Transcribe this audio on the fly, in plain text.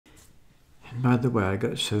By the way, I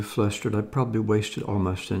got so flustered, I probably wasted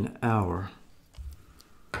almost an hour.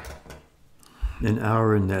 An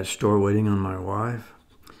hour in that store waiting on my wife.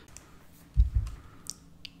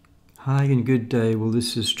 Hi and good day. Well,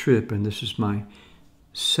 this is Trip, and this is my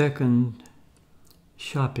second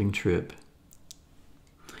shopping trip.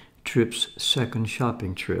 Trip's second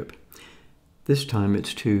shopping trip. This time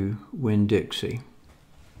it's to Winn-Dixie.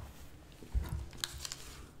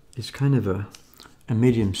 It's kind of a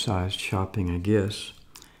medium-sized shopping, I guess.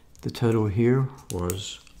 The total here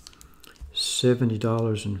was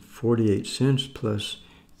 $70.48 plus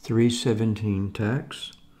 $3.17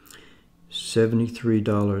 tax.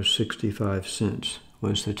 $73.65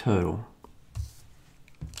 was the total.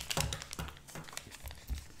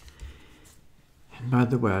 And by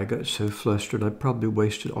the way, I got so flustered, I probably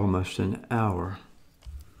wasted almost an hour.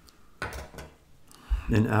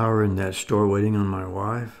 An hour in that store waiting on my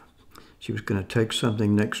wife. She was going to take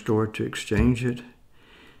something next door to exchange it,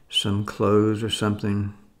 some clothes or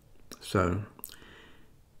something. So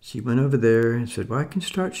she went over there and said, well, I can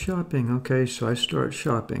start shopping. Okay, so I start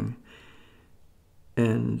shopping.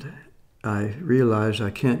 And I realized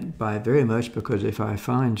I can't buy very much because if I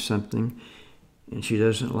find something and she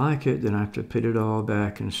doesn't like it, then I have to put it all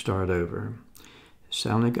back and start over.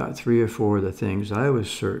 So I only got 3 or 4 of the things I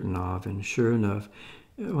was certain of, and sure enough,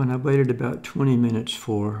 when I waited about 20 minutes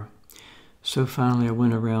so finally I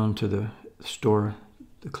went around to the store,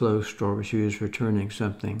 the clothes store where she was returning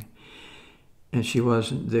something, and she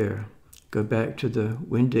wasn't there. Go back to the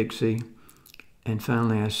Winn-Dixie, and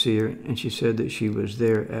finally I see her, and she said that she was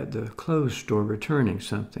there at the clothes store returning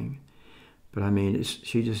something. But I mean,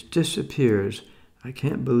 she just disappears. I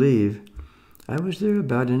can't believe I was there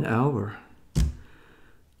about an hour.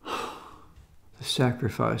 The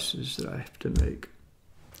sacrifices that I have to make.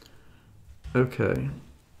 Okay.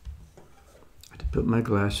 I have to put my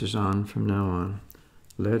glasses on from now on.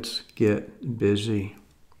 Let's get busy.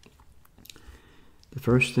 The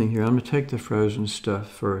first thing here, I'm going to take the frozen stuff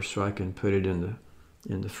first so I can put it in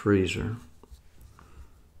the freezer.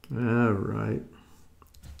 All right.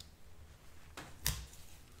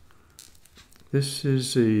 This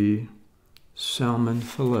is the salmon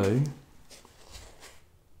fillet.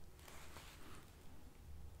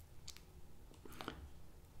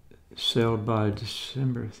 Sold by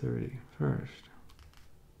December 31st.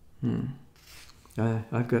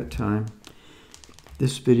 I've got time.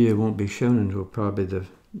 This video won't be shown until probably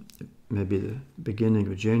maybe the beginning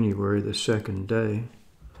of January, the second day.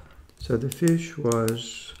 So the fish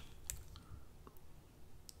was,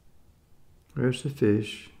 where's the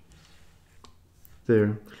fish?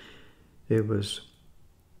 There. It was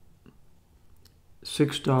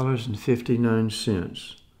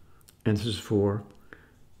 $6.59, and this is for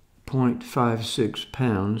 0.56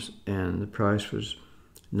 pounds, and the price was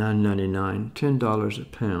 $9.99, $10 a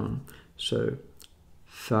pound. So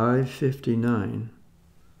 $5.59,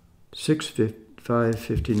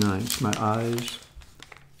 $5.59. My eyes,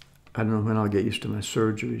 I don't know when I'll get used to my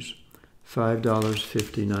surgeries.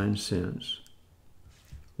 $5.59.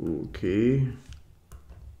 Okay.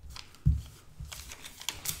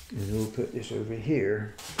 And we'll put this over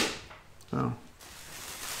here. Oh.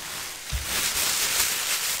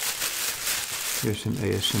 Here's some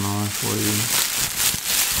ASMR for you.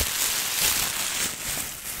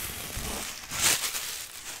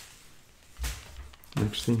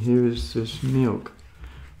 Next thing here is this milk.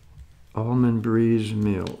 Almond Breeze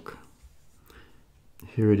milk.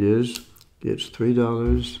 Here it is. It's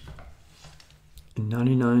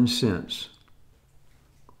 $3.99.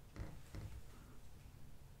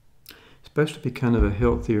 It's supposed to be kind of a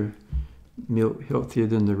healthier milk, healthier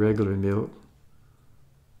than the regular milk.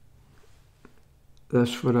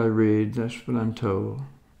 That's what I read. That's what I'm told.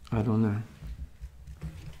 I don't know.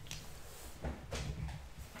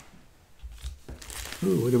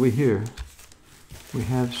 Ooh, what do we hear? We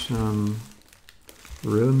have some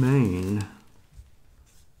romaine.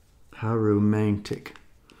 How romantic.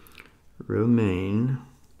 Romaine.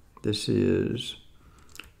 This is,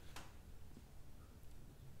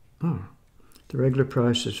 the regular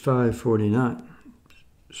price is $5.49,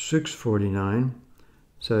 $6.49.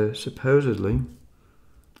 So supposedly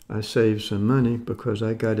I saved some money because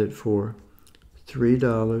I got it for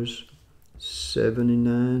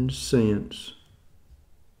 $3.79.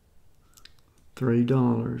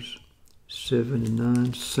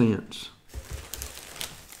 $3.79.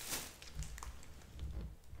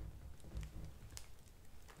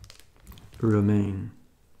 Romaine.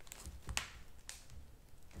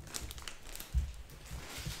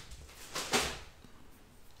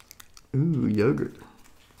 Ooh, yogurt.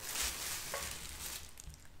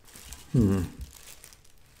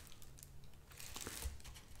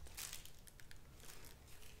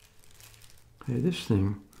 Hey, this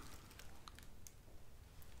thing,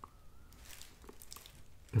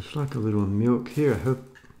 it's like a little milk here. I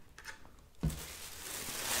hope it's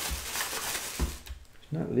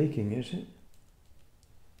not leaking, is it?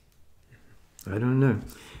 I don't know.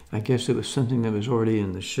 I guess it was something that was already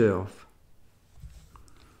in the shelf.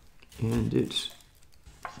 And it's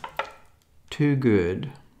Too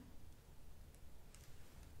Good.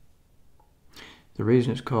 The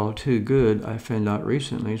reason it's called Too Good, I found out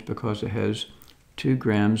recently, is because it has 2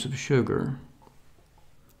 grams of sugar.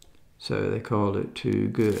 So they called it Too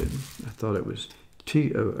Good. I thought it was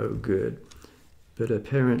T-O-O good, but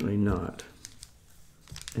apparently not.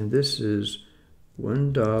 And this is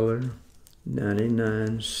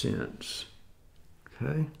 $1.99.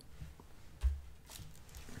 Okay.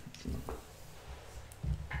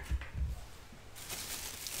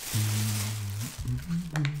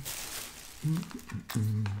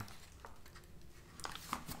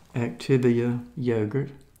 Activia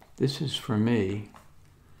yogurt. This is for me.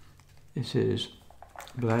 This is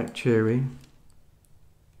black cherry.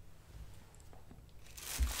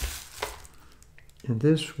 And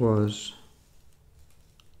this was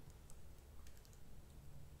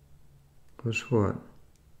what?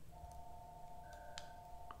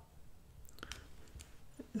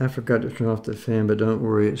 I forgot to turn off the fan, but don't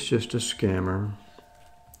worry, it's just a scammer.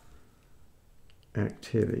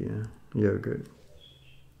 Activia yogurt.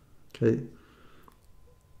 Okay.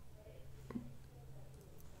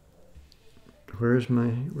 Where's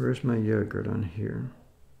my yogurt on here?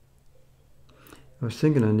 I was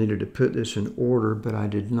thinking I needed to put this in order, but I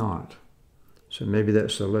did not. So maybe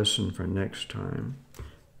that's a lesson for next time.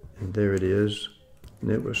 And there it is. And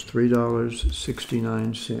it was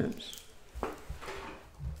 $3.69.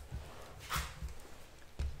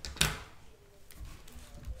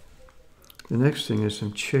 The next thing is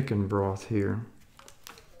some chicken broth here.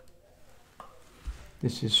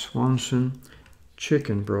 This is Swanson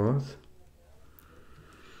chicken broth.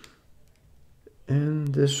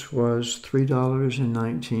 And this was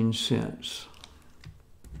 $3.19.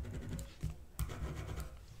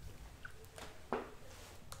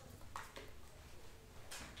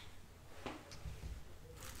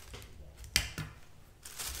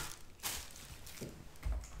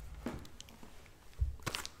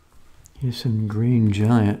 Here's some Green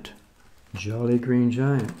Giant, Jolly Green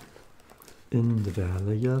Giant. In the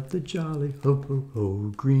valley of the jolly, ho, ho,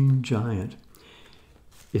 ho, Green Giant.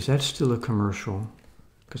 Is that still a commercial?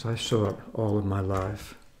 Because I saw it all of my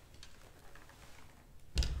life.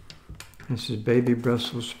 This is baby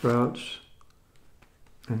Brussels sprouts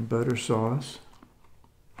and butter sauce.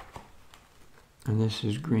 And this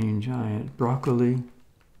is Green Giant, broccoli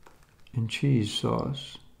and cheese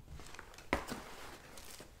sauce.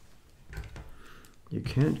 You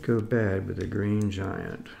can't go bad with a Green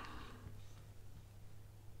Giant.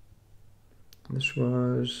 This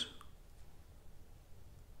was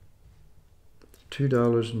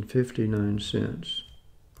 $2.59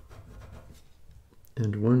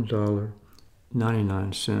 and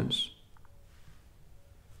 $1.99.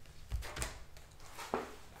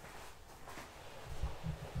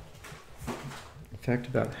 In fact,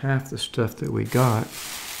 about half the stuff that we got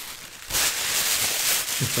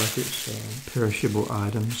looks like it's perishable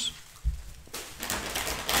items.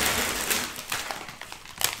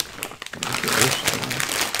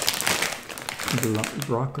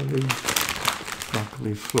 Broccoli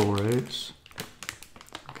florets.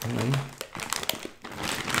 Okay.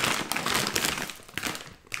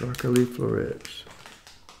 Broccoli florets.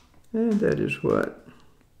 And that is what?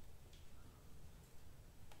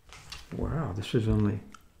 Wow, this is only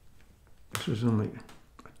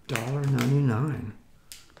 $1.99.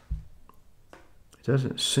 It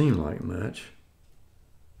doesn't seem like much.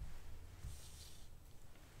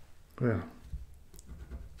 Well,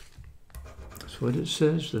 that's what it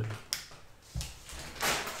says there.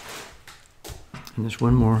 And there's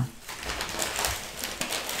one more.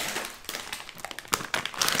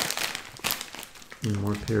 One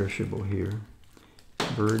more perishable here.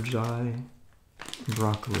 Bird's eye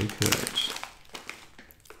broccoli cuts.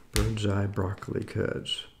 Bird's eye broccoli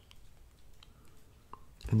cuts.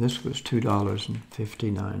 And this was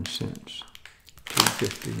 $2.59.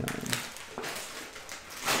 $2.59.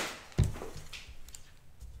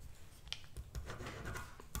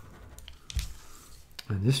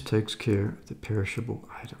 And this takes care of the perishable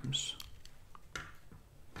items.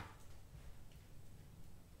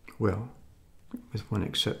 Well, with one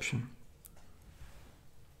exception.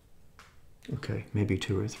 Okay, maybe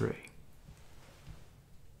 2 or 3.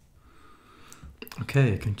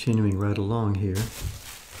 Okay, continuing right along here.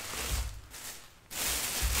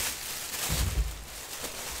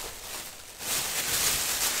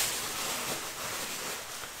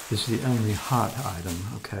 is the only hot item,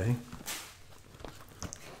 okay?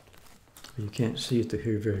 You can't see it through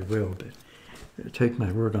here very well, but take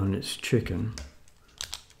my word on it's chicken.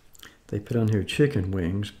 They put on here chicken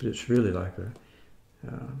wings, but it's really like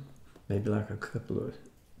maybe like a couple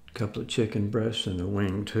of chicken breasts and a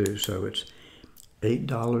wing too. So it's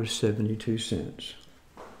 $8.72.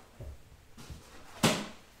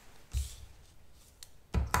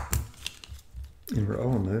 And we're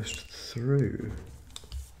almost through.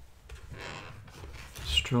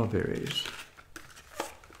 Strawberries.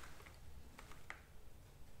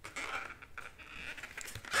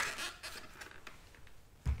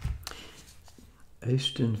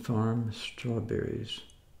 Aston Farm strawberries,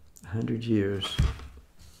 100 years.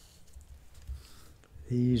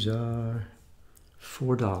 These are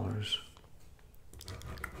 $4.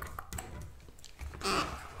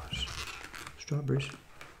 Strawberries.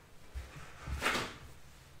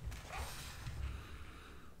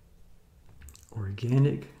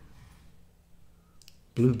 Organic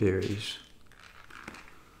blueberries.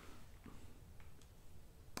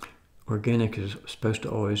 Organic is supposed to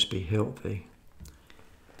always be healthy.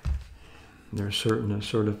 There are certain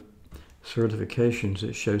sort of certifications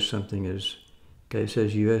that show something is, okay, it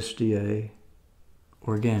says USDA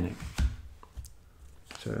organic.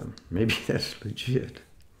 So maybe that's legit.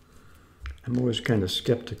 I'm always kind of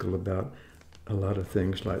skeptical about a lot of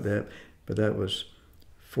things like that, but that was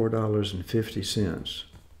 $4.50.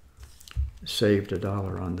 Saved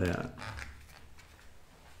 $1 on that,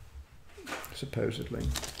 supposedly.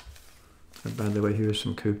 And by the way, here's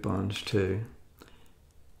some coupons too.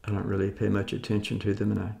 I don't really pay much attention to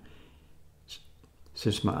them, and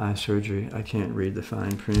since my eye surgery, I can't read the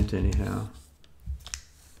fine print anyhow,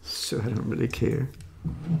 so I don't really care.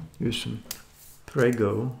 Here's some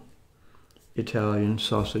Prego Italian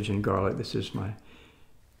sausage and garlic. This is my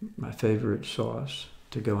favorite sauce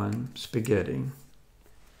to go on spaghetti.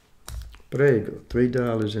 Prego,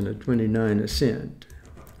 $3.29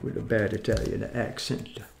 with a bad Italian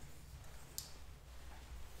accent.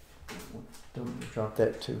 Don't drop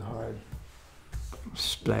that too hard.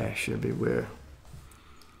 Splash everywhere.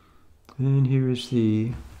 And here is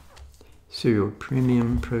the cereal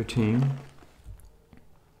premium protein.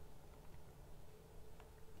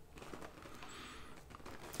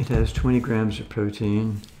 It has 20 grams of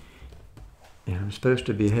protein, and I'm supposed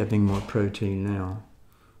to be having more protein now.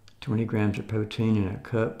 20 grams of protein in a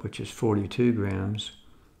cup, which is 42 grams.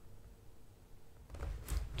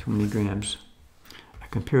 20 grams. I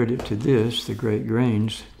compared it to this, the Great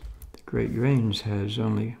Grains. The Great Grains has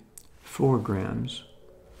only 4 grams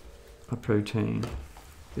of protein.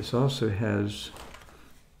 This also has,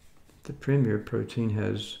 the Premier protein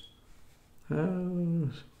has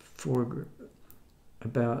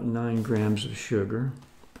about 9 grams of sugar.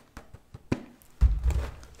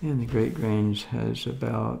 And the Great Grains has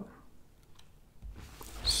about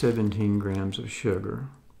 17 grams of sugar.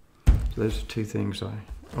 So those are two things I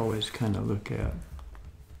always kind of look at,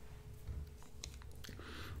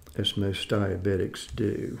 as most diabetics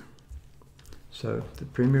do. So the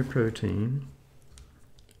Premier protein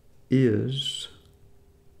is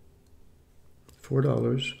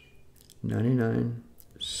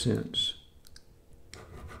 $4.99.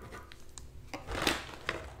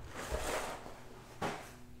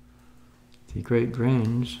 The Great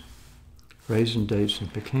Grains, raisin, dates,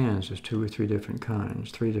 and pecans, there's 2 or 3 different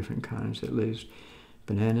kinds, 3 different kinds at least.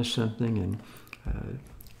 Banana something, and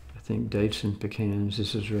I think dates and pecans.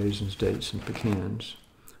 This is raisins, dates, and pecans.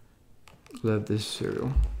 Love this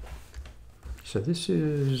cereal. So this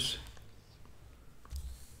is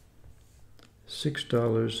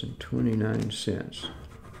 $6.29,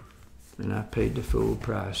 and I paid the full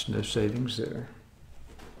price, no savings there.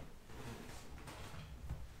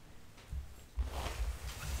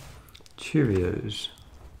 Cheerios,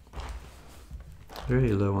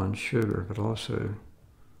 very low on sugar, but also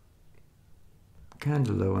kind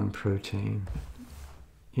of low on protein.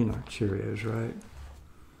 You know Cheerios, right?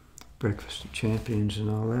 Breakfast of Champions and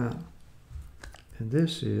all that. And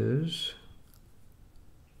this is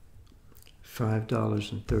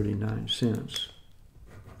 $5.39.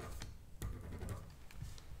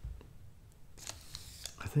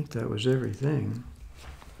 I think that was everything.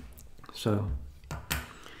 So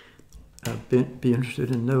I'd be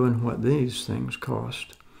interested in knowing what these things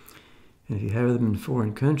cost. And if you have them in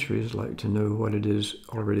foreign countries, I'd like to know what it is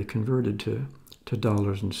already converted to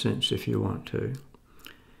dollars and cents if you want to.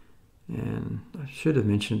 And I should have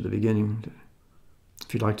mentioned at the beginning,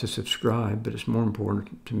 if you'd like to subscribe, but it's more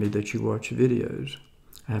important to me that you watch videos.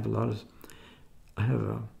 I have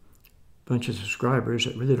a bunch of subscribers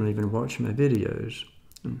that really don't even watch my videos.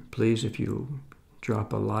 And please, if you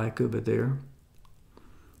drop a like over there.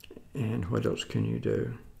 And what else can you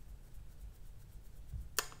do?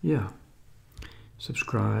 Yeah,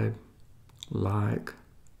 subscribe, like.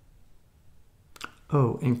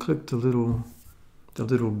 Oh, and click the little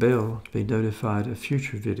bell to be notified of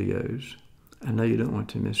future videos. I know you don't want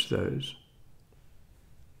to miss those.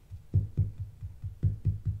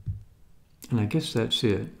 And I guess that's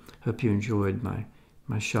it. Hope you enjoyed my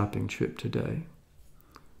shopping trip today.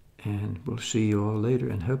 And we'll see you all later,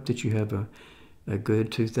 and hope that you have a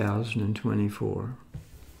good 2024.